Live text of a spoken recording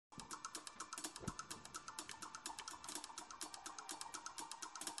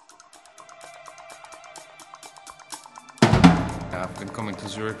been coming to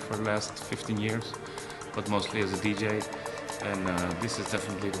Zurich for the last 15 years, but mostly as a DJ. And this is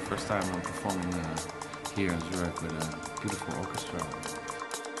definitely the first time I'm performing here in Zurich with a beautiful orchestra.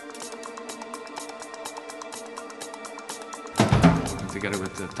 Working together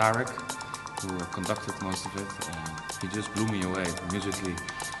with Tarek, who conducted most of it, and he just blew me away musically.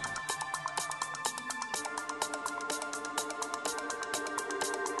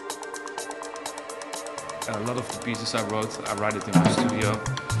 A lot of the pieces I write it in my studio,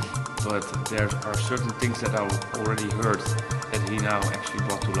 but there are certain things that I already heard that he now actually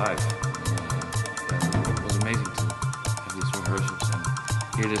brought to life. And it was amazing to have these rehearsals and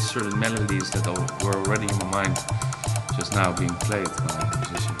hear these certain melodies that were already in my mind, just now being played by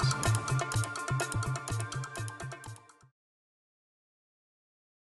musicians.